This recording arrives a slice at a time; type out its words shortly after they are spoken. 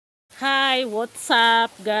Hi, what's up,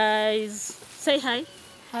 guys? Say hi.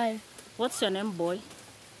 Hi, What's your name, boy?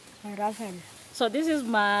 I'm Raphael. So this is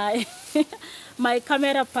my my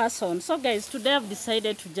camera person. So guys, today I've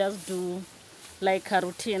decided to just do like a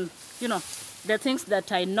routine. You know, the things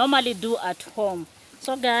that I normally do at home.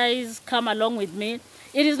 So guys, come along with me.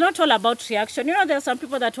 It is not all about reaction. You know, there are some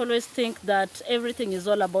people that always think that everything is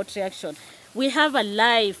all about reaction. We have a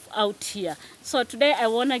life out here. So today I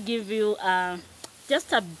want to give you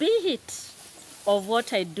just a bit of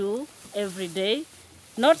what I do every day.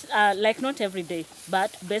 Not every day,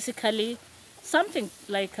 but basically something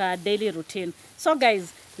like a daily routine. So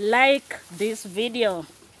guys, like this video.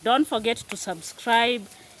 Don't forget to subscribe.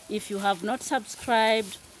 If you have not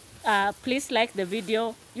subscribed, please like the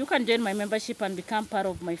video. You can join my membership and become part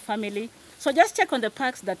of my family. So just check on the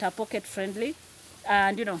packs that are pocket friendly,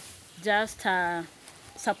 and just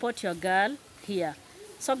support your girl here.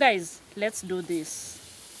 So guys, let's do this.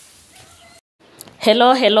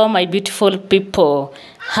 Hello, my beautiful people.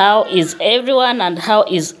 How is everyone and how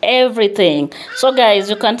is everything? So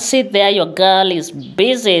guys, you can see there your girl is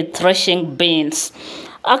busy threshing beans.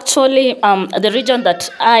 Actually, the region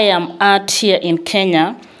that I am at here in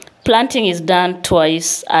Kenya, planting is done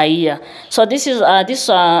twice a year. So this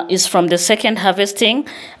is from the second harvesting,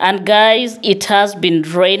 and guys, it has been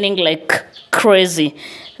raining like crazy.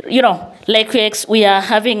 Like we are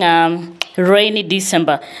having rainy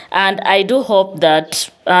December, and I do hope that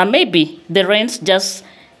maybe the rains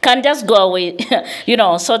can just go away,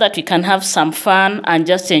 so that we can have some fun and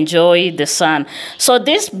just enjoy the sun. So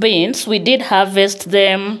these beans, we did harvest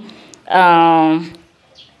them.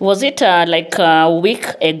 Was it like a week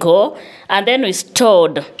ago? And then we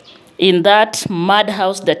stored in that mud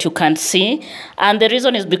house that you can see, and the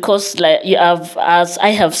reason is because, like as I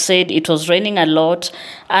have said, it was raining a lot,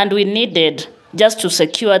 and we needed just to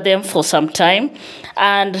secure them for some time.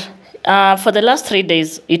 And for the last 3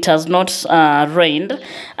 days it has not rained,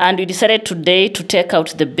 and we decided today to take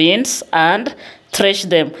out the beans and thresh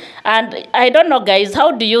them. And I don't know, guys,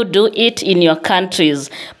 how do you do it in your countries?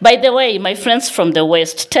 By the way, my friends from the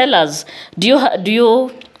West, tell us, do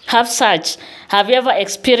you have such? Have you ever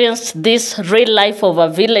experienced this real life of a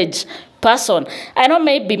village person? I know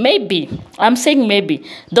maybe, I'm saying maybe,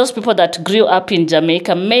 those people that grew up in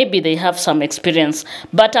Jamaica, maybe they have some experience.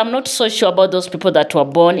 But I'm not so sure about those people that were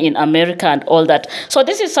born in America and all that. So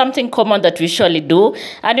this is something common that we usually do.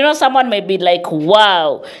 And someone may be like,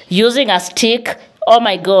 wow, using a stick. Oh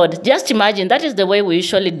my God, just imagine that is the way we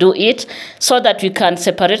usually do it, so that we can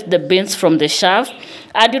separate the beans from the chaff.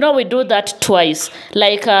 And we do that twice.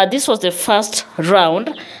 Like this was the first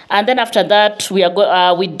round, and then after that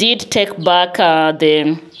we did take back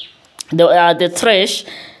the thresh,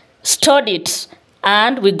 stored it,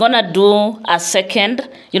 and we're gonna do a second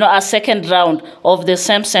round of the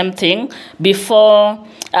same thing before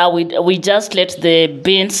we just let the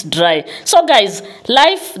beans dry. So guys,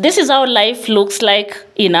 this is how life looks like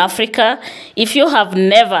in Africa. If you have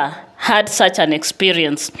never had such an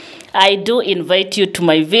experience, I do invite you to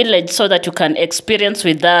my village so that you can experience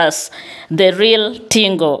with us the real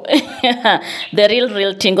tingo. The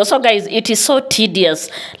real tingo. So guys, it is so tedious.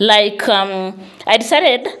 Like I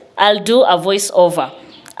decided I'll do a voiceover,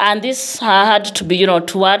 and this had to be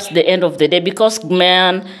towards the end of the day, because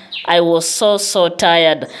man, I was so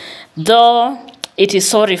tired. Though it is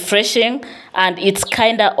so refreshing, and it's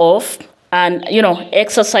kind of off and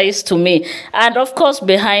exercise to me. And of course,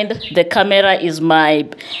 behind the camera is my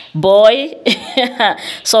boy.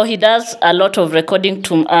 So he does a lot of recording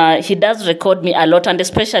he does record me a lot, and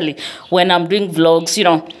especially when I'm doing vlogs,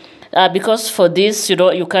 because for this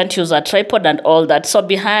you can't use a tripod and all that. So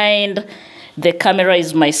behind the camera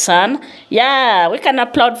is my son. Yeah, we can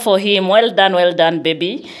applaud for him. Well done,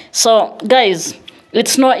 baby. So guys,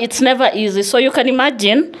 it's never easy. So you can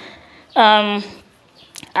imagine,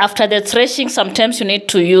 after the threshing, sometimes you need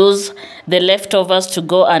to use the leftovers to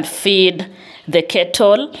go and feed the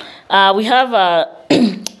kettle. We have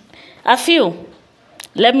a few.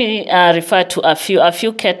 Let me refer to a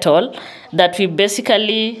few kettle that we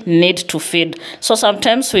basically need to feed. So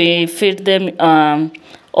sometimes we feed them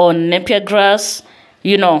on Napier grass,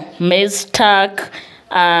 maize stalk,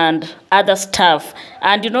 and other stuff.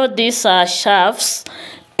 And these shafts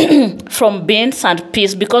from beans and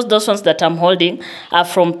peas, because those ones that I'm holding are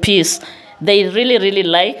from peas. They really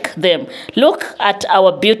like them. Look at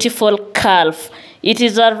our beautiful calf. It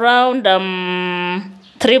is around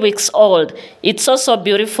 3 weeks old. It's so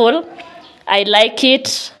beautiful. I like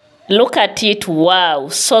it. Look at it. Wow,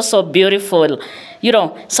 so beautiful. You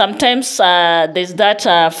know, sometimes there's that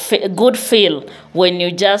good feel when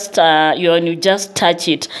you just touch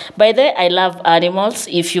it. By the way, I love animals.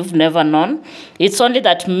 If you've never known, it's only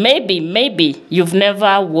that maybe you've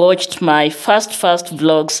never watched my first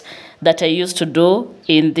vlogs that I used to do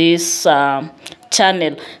in this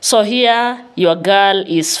channel. So here your girl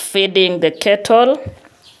is feeding the kettle.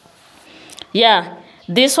 Yeah,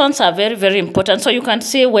 these ones are very important. So you can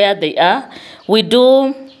see where they are. We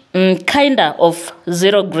do kinda of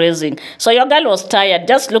zero grazing. So your girl was tired.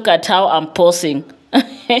 Just look at how I'm posing.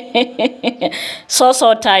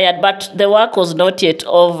 So tired, but the work was not yet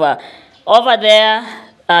over. Over there,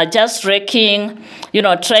 just raking, you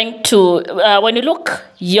know, trying to, when you look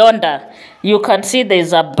yonder, you can see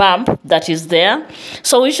there's a bump that is there.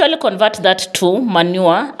 So we usually convert that to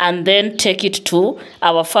manure and then take it to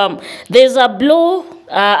our farm. There's a blue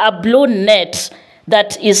net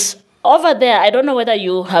that is over there. I don't know whether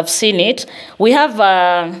you have seen it. We have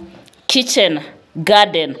a kitchen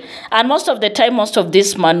garden, and most of the time, most of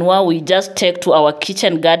this manure we just take to our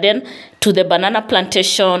kitchen garden, to the banana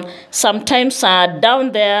plantation. Sometimes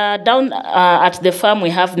down at the farm we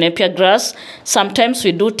have Napier grass. Sometimes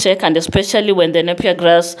we do take, and especially when the Napier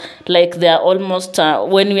grass, like they are almost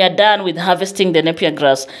when we are done with harvesting the Napier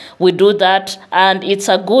grass, we do that, and it's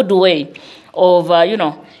a good way of you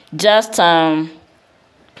know, just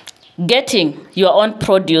getting your own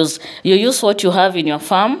produce. You use what you have in your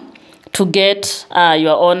farm to get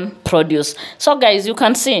your own produce. So guys, you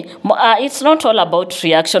can see it's not all about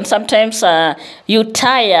reaction. Sometimes you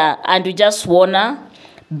tire and you just wanna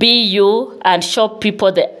be you and show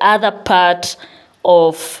people the other part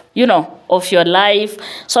of, you know, of your life,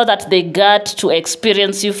 so that they get to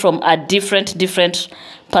experience you from a different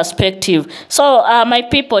perspective. So my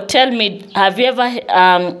people, tell me, have you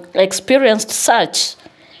ever experienced such?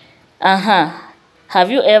 Have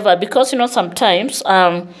you ever? Because, you know, sometimes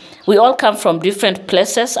we all come from different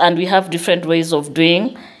places and we have different ways of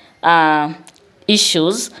doing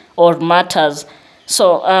issues or matters.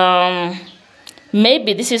 So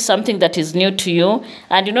maybe this is something that is new to you,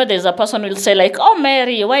 and you know, there's a person who will say like, oh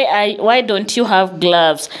Mary, why don't you have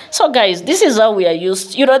gloves? So guys, this is how we are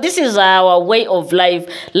used, you know, this is our way of life.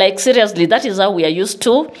 Like seriously, that is how we are used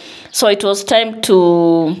to. So it was time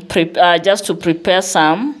to just to prepare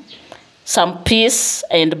some peas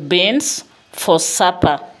and beans for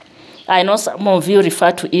supper. I know some of you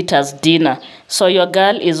refer to it as dinner. So your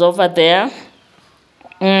girl is over there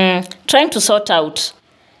trying to sort out,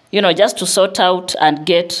 you know, just to sort out and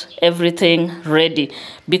get everything ready.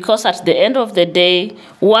 Because at the end of the day,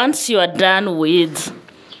 once you are done with,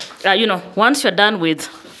 you know, once you're done with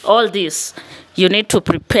all this, you need to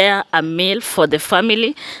prepare a meal for the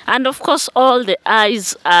family. And of course, all the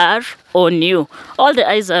eyes are on you. All the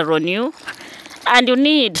eyes are on you. And you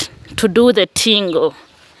need to do the tingo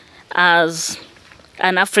as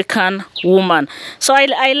an African woman. So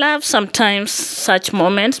I love sometimes such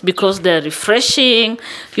moments because they're refreshing.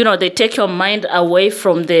 You know, they take your mind away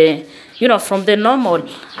from the, you know, from the normal,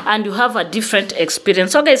 and you have a different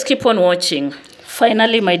experience. So guys, keep on watching.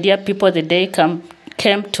 Finally, my dear people, the day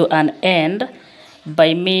came to an end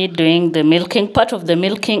by me doing the milking. Part of the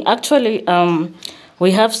milking, actually,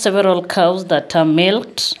 we have several cows that are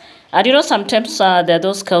milked. And you know, sometimes there are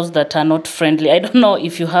those cows that are not friendly. I don't know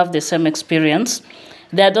if you have the same experience.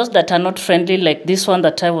 There are those that are not friendly, like this one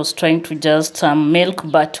that I was trying to just milk,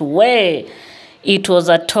 but it was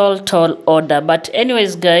a tall order. But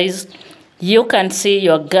anyways, guys, you can see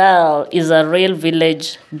your girl is a real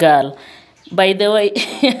village girl. By the way,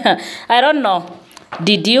 I don't know,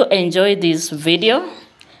 did you enjoy this video?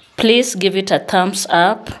 Please give it a thumbs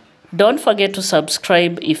up. Don't forget to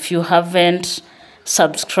subscribe if you haven't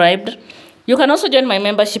subscribed. You can also join my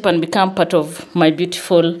membership and become part of my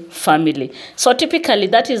beautiful family. So typically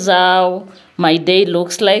that is how my day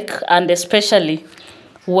looks like, and especially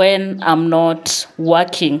when I'm not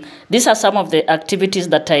working. These are some of the activities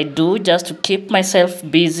that I do just to keep myself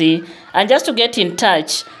busy and just to get in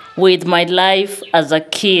touch with my life as a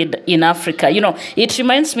kid in Africa. You know, it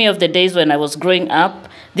reminds me of the days when I was growing up.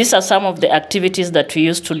 These are some of the activities that we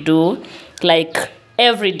used to do, like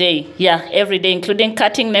every day. Yeah, every day, including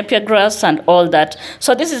cutting Napier grass and all that.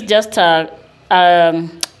 So this is just a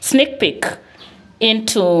sneak peek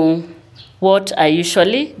into what I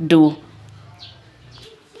usually do.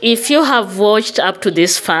 If you have watched up to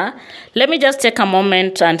this far, let me just take a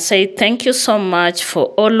moment and say thank you so much for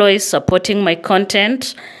always supporting my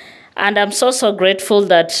content. And I'm so grateful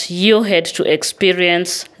that you had to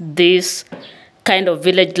experience this kind of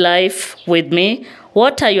village life with me,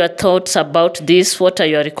 What are your thoughts about this? What are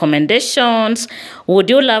your recommendations? Would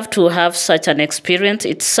you love to have such an experience?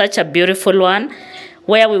 It's such a beautiful one,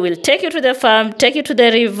 where we will take you to the farm, take you to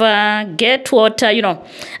the river, get water.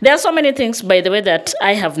 There are so many things, by the way, that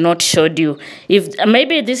I have not showed you. If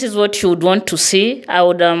maybe this is what you would want to see, I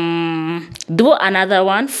would do another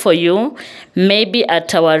one for you, maybe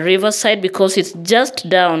at our riverside, because it's just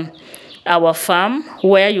down our farm,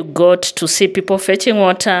 where you got to see people fetching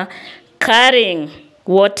water, carrying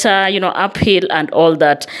water, uphill and all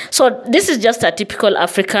that. So this is just a typical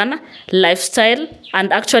African lifestyle,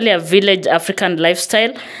 and actually a village African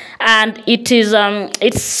lifestyle, and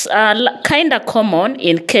it's kind of common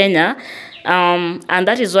in Kenya, and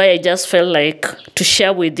that is why I just felt like to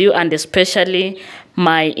share with you, and especially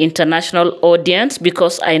my international audience,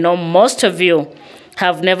 because I know most of you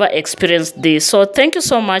have never experienced this. So thank you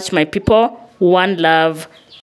so much, my people. One love.